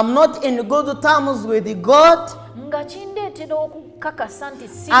I'm not in good terms with God. nga kindeetera okukakasa nti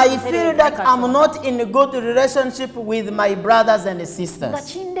si I mutereevu feel ne that Katonda. I'm not in a good relationship with my brothers and nga sisters.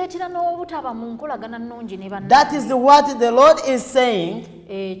 kindeetera n'obutaba mu nkolagana nnungi ne banna. That is what the Lord is saying.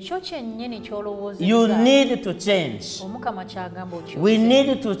 ekyo kyennyini You ky'olowoozezza need to change. omukama kyagamba okyuse. We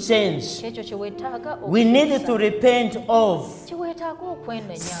need to change. ekyo kye weetaaga We need to repent of, kye weetaaga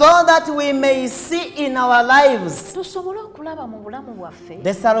okwenenya so that we may see in our lives tusobole okulaba mu bulamu bwaffe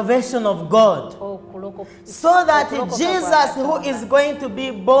the salvation of God. So that Jesus, who is going to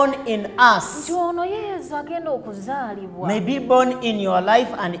be born in us, nti ono yesu agenda okuzaalibwa may be born in your life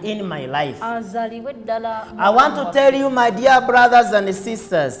and in my life. azaalibwe ddala mu I want bulamu to bwaffe. tell you, my dear brothers and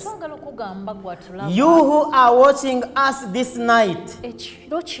sisters, twagala okugamba gwatulaba you who are watching us this night,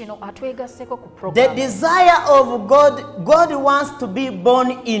 ekiro kino atwegasseko ku the program desire of God wants to be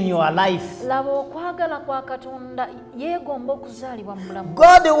born in your life. laba okwagala kwa katonda yeegomba okuzaalibwa mu bulamu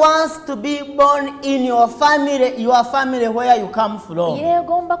God wants to be born in your family where you come from.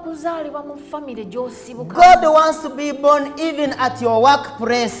 yeegomba kuzaalibwa mu famire gy'osibuka God wants to be born even at your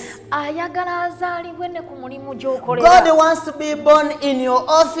workplace. ayagala azaalibwe ne ku mulimu God gy'okolera. wants to be born in your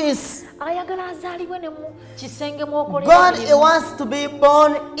office. Ayagala azaalibwe ne mu kisenge mw'okolera God emirimu. wants to be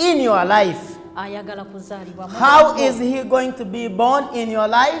born in your life. Ayagala kuzaalibwa mu How bulamu is bwo. he going to be born in your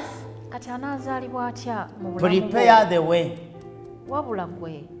life? Kati anaazaalibwa atya mu bulamu Prepare bwo? the way. Wabula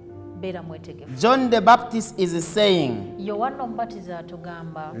gwe beera mwetegefu. John the Baptist is saying, Yowaana Omubatiza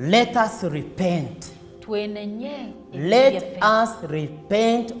atugamba let us repent. twenenye ebibi Let byaffe. us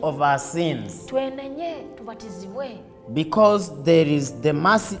repent of our sins, Twenenye tubatizibwe because there is the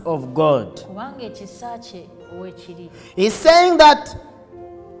mercy of God. kubanga ekisa kye owekiri. He's saying that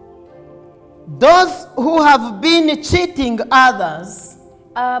those who have been cheating others,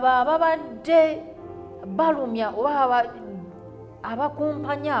 Abo ababadde balumya oba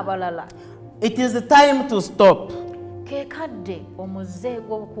abakumpanya abalala it is time to stop. keekadde omuze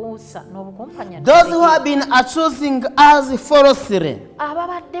gw'obukuusa n'obukumpanya. Those who have been accusing us falsely,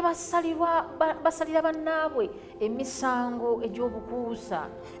 Ababadde basalira bannaabwe emisango egy'obukuusa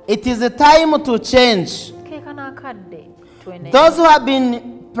it is time to change. keeka n'akadde twenenye. Those who have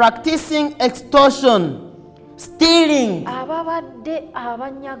been practicing extortion, stealing, Ababadde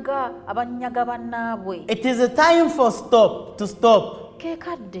abanyaga bannaabwe it is a time for to stop.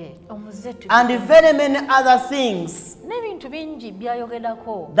 keekadde omuze And very many other things n'ebintu bingi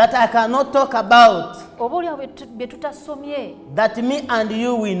byayogerako that I cannot talk about, obaolyawo bye tutasomye that me and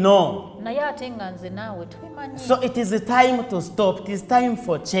you we know. naye ate nga nze naawe tubimanyi. So it is a time to stop. It is time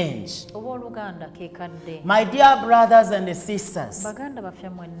for change. Oba oluganda keekadde. My dear brothers and sisters, Baganda baffe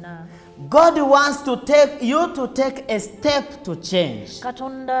mwenna, God wants to take you to take a step to change.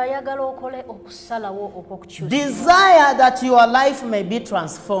 Katonda ayagala okole okusalawo okw'okukyusa. Desire that your life may be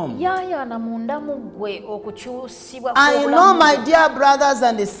transformed. Yaayaana munda mu ggwe okukyusibwa I know, my dear brothers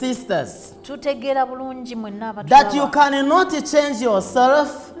and sisters, tutegeera bulungi mwenna that you abatulaba cannot change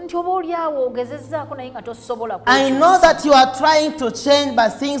yourself. nti oba oliawo ogezezzaako naye nga tosobola I know kwekyusa. that you are trying to change,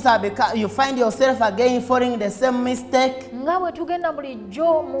 but things are you find yourself again falling the same mistake. nga bwe tugenda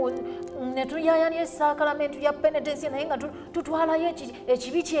bulijjo ne tuyaayanya esaakalamentu ya penetensi naye nga tutwalayo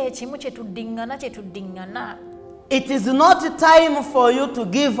ekibi kyekimu kyetuddiŋŋana. It is not time for you to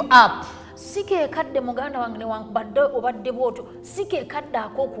give up. Si keekadde muganda wange newankubadde obadde bw'otyo, si keekadde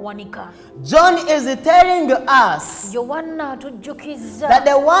ak'okuwanika. John is telling us Yowaana atujjukizza that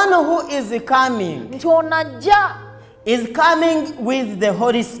the one who is coming nti ono is coming with the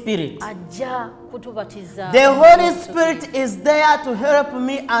Holy Spirit. ajja kutubatiza. The Holy Spirit is there to help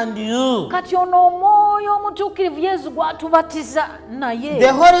me and you. Kati ono omwoyo omutuukirivu Yesu gw'atubatiza naye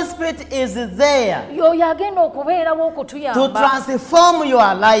The Holy Spirit is there y'oyo agenda okubeerawo to okutuyamba transform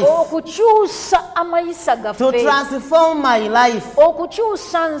your life, okukyusa amayisa to gaffe, transform my life.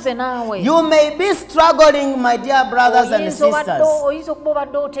 okukyusa nze naawe. You may be struggling, my dear brothers and sisters. Oyinza okuba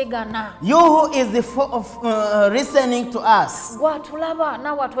obadde otegana. You who is listening to us, Gw'atulaba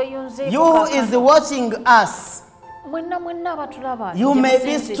naawe atweyunzeeko you who kaakano. is watching us, Mwenna abatulaba you gye may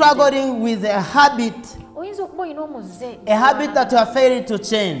be musinzidde. struggling with a habit Oyinza okuba olina omuze, that you are failing to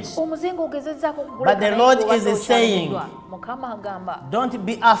change. omuze ng'ogezezzaako okuguleka But the naye Lord ng'obadde is saying, okyaliddwa. Mukama agamba don't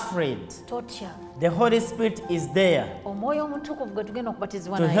be afraid. totya, The Holy Spirit is there omwoyo omutukuvu gwe tugenda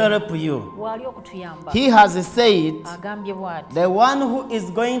okubatizibwa to naye help you. bw'ali okutuyamba. He has said, Agambye bw'ati the one who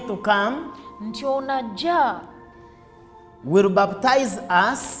is going to come nti ono ajja will baptize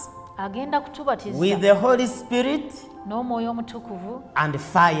us agenda kutubatiza with the Holy Spirit n'omwoyo omutukuvu and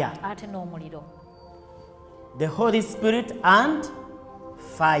fire. ate n'omuliro. The Holy Spirit and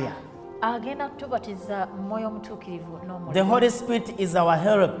fire. Agenda kutubatiza mu mwoyo omutuukirivu The n'omuliro. Holy Spirit is our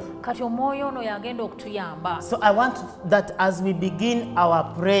help. Kati omwoyo ono yagenda okutuyamba. So I want that as we begin our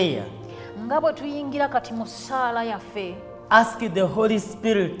prayer, Nga bwe tuyingira kati mu ssaala yaffe, ask the Holy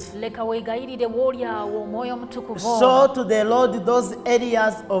Spirit, leka weegayirire bw'oli awo omwoyo omutukuvu show to the Lord those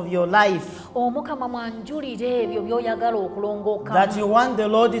areas of your life omukama mwanjulire ebyo by'oyagala okulongooka, that you want the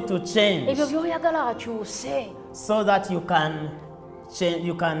Lord to change, ebyo by'oyagala akyuse, so that you can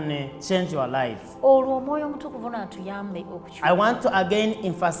change your life. olwo omwoyo omutukuvu n'atuyambe I okukyusa. want to again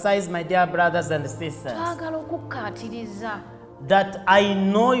emphasize, my dear brothers and sisters, Twagala okukkaatiriza that I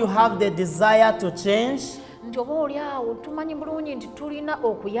know you have the desire to change. nti oba oli awo tumanyi bulungi nti tulina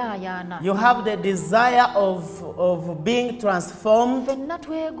okuyaayaana. You have the desire of being transformed, Ffenna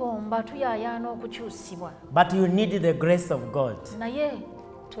twegomba tuyaayaana okukyusibwa, but you need the grace of God. naye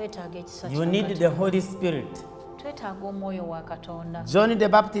twetaaga ekisa You kya need Katonda. the Holy Spirit. Twetaaga omwoyo wa Katonda. John the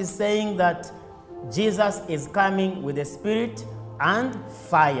Baptist saying that Jesus is coming with the Spirit and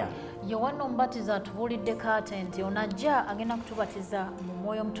fire. Yohana Omubatiza atubuulidde kate nti onajja agenda kutubatiza mu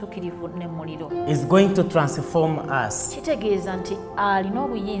mwoyo omutuukirivu ne muliro. Is going to transform us. Kitegeeza nti alina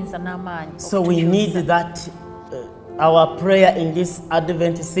obuyinza n'amaanyi. So we need that our prayer in this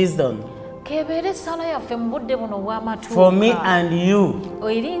Advent season. Kebeere sala yaffe mu budde buno obw'amatuuka. For me and you.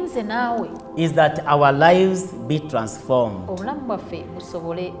 Erinze naawe. Is that our lives be transformed. Obulamu bwaffe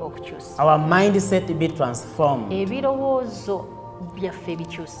busobole okukyusa. Our mindset be transformed. Ebirowoozo byaffe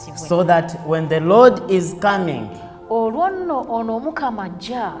bikyusibwe. So that when the Lord is coming, olwo nno ono Omukama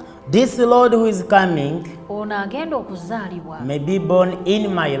ajja, this Lord who is coming ono agenda okuzaalibwa, may be born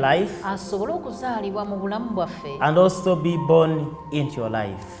in my life asobole okuzaalibwa mu bulamu bwaffe, and also be born into your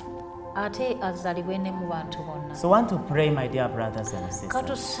life. Ate azaalibwe ne mu bantu bonna. So I want to pray, my dear brothers and sisters.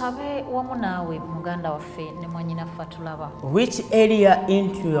 Katusabe wamu naawe muganda waffe ne mwanyinaffe atulaba. Which area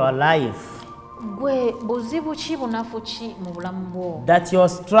into your life Gwe buzibu ki bunafu ki mu bulamu bwo that you're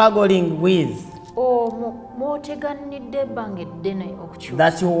struggling with, mwotegannidde ebbanga eddene okukyusa,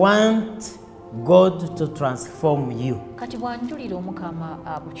 that you want God to transform you? kati bwanjulira Omukama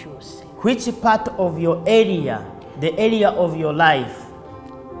abukyuse. Which part of your area, the area of your life,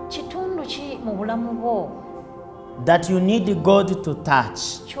 Kitundu ki mu bulamu bwo that you need God to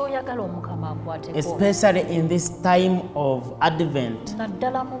touch, ky'oyagala Omukama akwateko, especially in this time of Advent,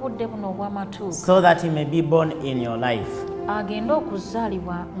 naddala mu budde buno obw'amatuuka, so that He may be born in your life? agenda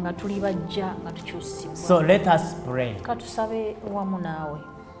okuzaalibwa nga tuli bajja nga tukyusibwa. So let us pray. Katusabe wamu naawe.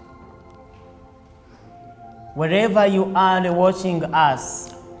 Wherever you are watching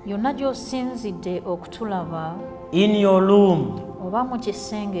us, Yonna gy'osinzidde okutulaba, in your room, oba mu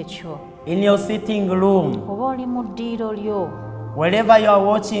kisenge kyo, in your sitting room, oba oli mu ddiiro lyo, wherever you are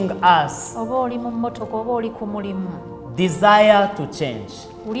watching us, oba oli mu mmotoka, oba oli ku mulimu, desire to change.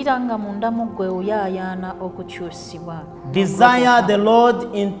 wulira nga munda mu ggwe oyaayaana okukyusibwa. Desire the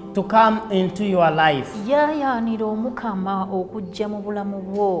Lord to come into your life. Yaayaanira Omukama okujja mu bulamu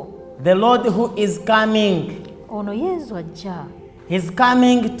bwo. The Lord who is coming, Ono Yesu ajja, He's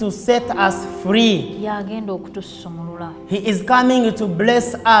coming to set us free. y'agenda okutusumulula, He is coming to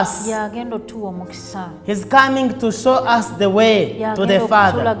bless us. y'agenda otuwa omukisa, He's coming to show us the way to the y'agenda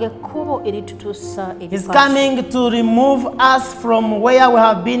Father. okutulaga ekkubo eritutuusa eri He's Faasa. coming to remove us from where we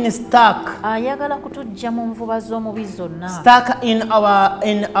have been stuck. Ayagala kutuggya mu nvuba z'omubi zonna, Stuck in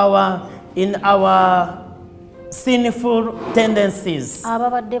our sinful tendencies.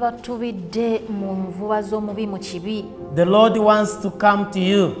 ababadde batubidde mu nvuba z'omubi mu kibi. The Lord wants to come to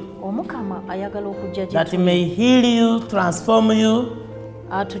you, Omukama ayagala okujja gye that He tuli, may heal you, transform you,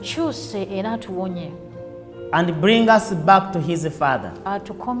 atukyuse era atuwonye, and bring us back to His Father.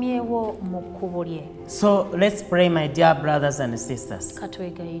 atukomyewo mu kkubo lye. So let's pray, my dear brothers and sisters.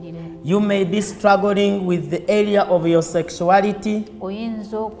 Katwegayirire. You may be struggling with the area of your sexuality.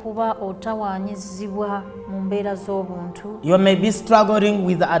 Oyinza okuba otawaanyizibwa mu mbeera z'obuntu. You may be struggling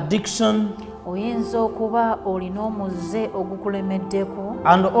with addiction Oyinza okuba olina omuze ogukulemeddeko.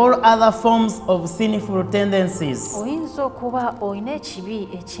 and all other forms of sinful tendencies. Oyinza okuba olina ekibi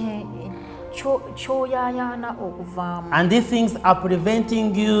ky'oyaayaana okuvaamu. And these things are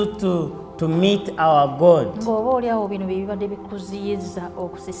preventing you to meet our God. Ng'oba oliawo bino bye bibadde bikuziyiza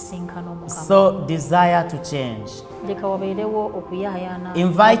okusisinkana Omukama. So desire to change. Leka wabeerewo okuyaayaana.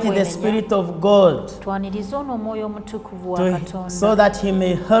 Invite the n'okwenenya. Spirit of God Twanirize ono Omwoyo Omutukuvu wa Katonda so that He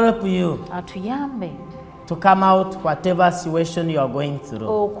may help you atuyambe to come out whatever situation you are going through.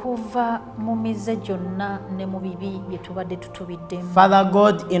 okuva mu mize gyonna ne mu bibi bye tubadde tutubiddemu. Father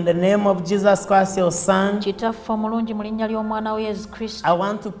God, in the name of Jesus Christ, your Son, Kitaffe omulungi mu linnya ly'Omwana we Yesu Kristo, I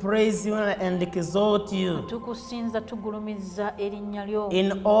want to praise you and exalt you tukusinza tugulumiza erinnya lyo,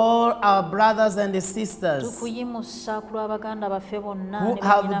 in all our brothers and sisters tukuyimusa ku lw'abaganda baffe bonna who ne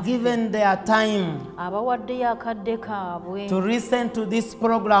have bannyinaffe, given their time abawaddeyo akadde kaabwe to listen to this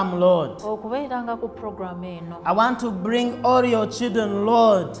program, Lord. okubeeranga ku puroguramu eno. I want to bring all your children,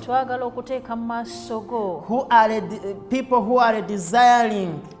 Lord, Twagala okuteeka mu maaso go who are people who are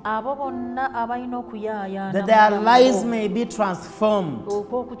desiring abo bonna abalina okuyaayaana that mu their bulamu lives bwo, may be transformed,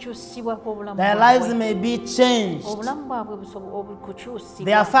 okw'okukyusibwa kw'obulamu their lives bwabwe, may be changed, obulamu bwabwe okukyusibwa,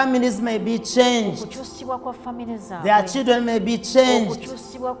 their families may be changed, okukyusibwa kwa famire their zaabwe, children may be changed,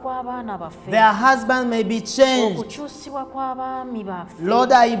 okukyusibwa kw'abaana baffe, their husband may be changed. okukyusibwa kw'abaami baffe.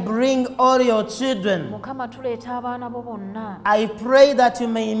 Lord, I bring all your children Mukama tuleeta abaana bo bonna. I pray that you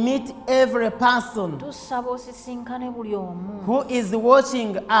may meet every person Tusaba osisinkane buli omu who is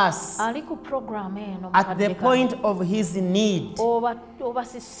watching us ali ku program eno at the point of his need.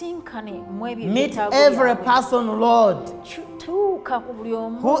 obasisinkane mu ebyo Meet ebyetaago every byabwe. person, Lord, Tuuka ku buli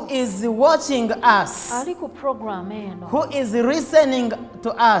omu who is watching us, ali ku program eno who is listening to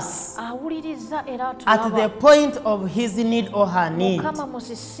us awuliriza era at the atulaba. point of his need or her need. Mukama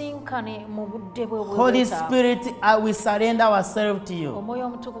musisinkane mu budde bwe Holy bwetaavu. Spirit, we surrender ourselves to you. Omwoyo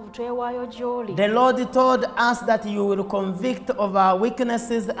omutukuvu twewaayo gy'oli. The Lord told us that you will convict of our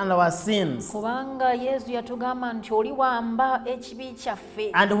weaknesses and our sins. Kubanga Yesu yatugamba nti oli wamba ekibi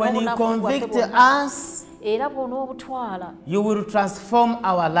kyaffe And when you n'obunafu bwaffe convict bwonna. us, Era bw'onoobutwala you will transform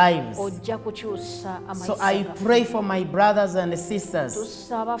our lives. ojja kukyusa So amayisa I gaffe. pray for my brothers and sisters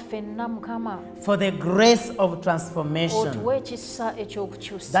Tusaba ffenna Mukama for the grace of transformation. otuwe ekisa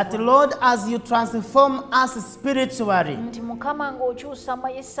eky'okukyusa. That Lord, as you transform us spiritually, Nti Mukama ng'okyusa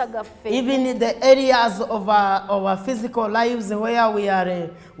amayisa gaffe even in the areas of our physical lives where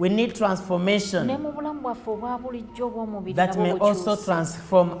we need transformation, ne mu bulamu bwaffe obwa bulijjo obw'omubiri that may nabwo also bukyuse.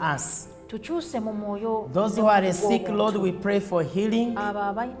 transform us. Tukyuse mu mwoyo. Those ne who are mu sick, bw'obuntu. Lord, we pray for healing. Abo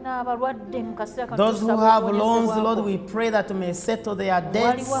abalina abalwadde mu kaseera kano Those who tusaba have loans, okuwonyezebwako. Lord, we pray that you may settle their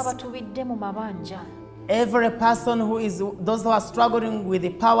debts. Waliwo abatubidde mu mabanja. Every person those who are struggling with the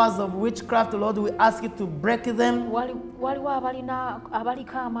powers of witchcraft, Lord, we ask you to break them Waliwo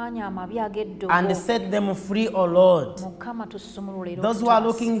abaliko amaanyi amabi ag'eddogo. and set them free, O Lord. Mukama tusumulule era Those who are otutaase.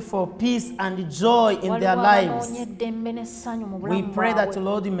 looking for peace and joy in their Waliwo lives, abanoonya eddembe n'essanyu mu we bulamu pray that, bwabwe.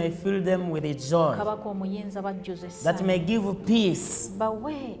 Lord, you may fill them with a joy Kabaka omuyinza bajjuza that essanyu. may give peace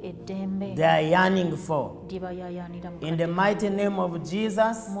Bawe eddembe they are yearning for. lye bayayaanira mu In the mighty name of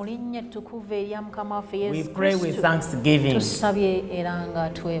Jesus, mu linnya ettukuvu erya Mukama waffe we Yesu pray with Kristo thanksgiving. tusabye era nga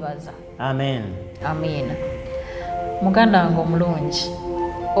twebaza. Amen. Amiina. Muganda wange omulungi,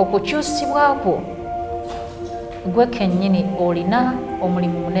 okukyusibwa kwo gwe kennyini olina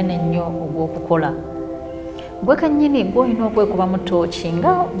omulimu munene nnyo ogw'okukola. Gwe kennyini gw'olina okwekubamu tooki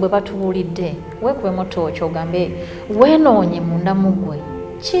nga bwe batubuulidde. Weekubemu tooki ogambe weenoonye munda mu ggwe,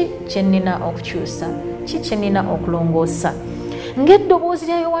 ki kye nnina okukyusa, ki kye nnina okulongoosa. Ng'eddoboozi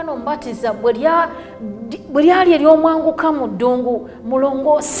lya Yowaana Omubatiza bwe lyali ery'omwanguka mu ddungu,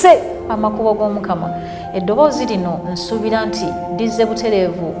 mulongoose amakubo g'Omukama. Eddoboozi lino nsuubira nti lizze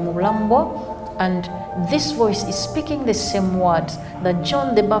butereevu mu bulamu bwo, and this voice is speaking the same words that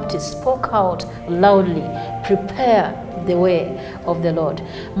John the Baptist spoke out loudly. Prepare the way of the Lord.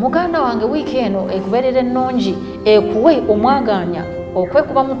 Muganda wange wiiki eno ekubeerera ennungi, ekuwe omwagaanya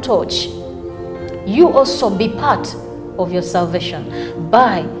okwekuba mu tooki. You also be part of your salvation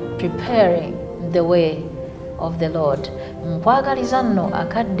by preparing the way of the Lord. Nkwagaliza nno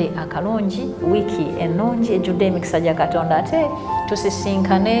akadde akalungi, wiiki ennungi ejjudde emikisa gya Katonda, ate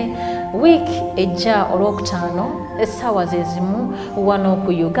tusisinkane wiiki ejja olwokutaano essaawa ze zimu wano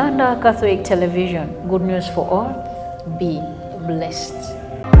ku Uganda Catholic Television. Good news for all. Be blessed.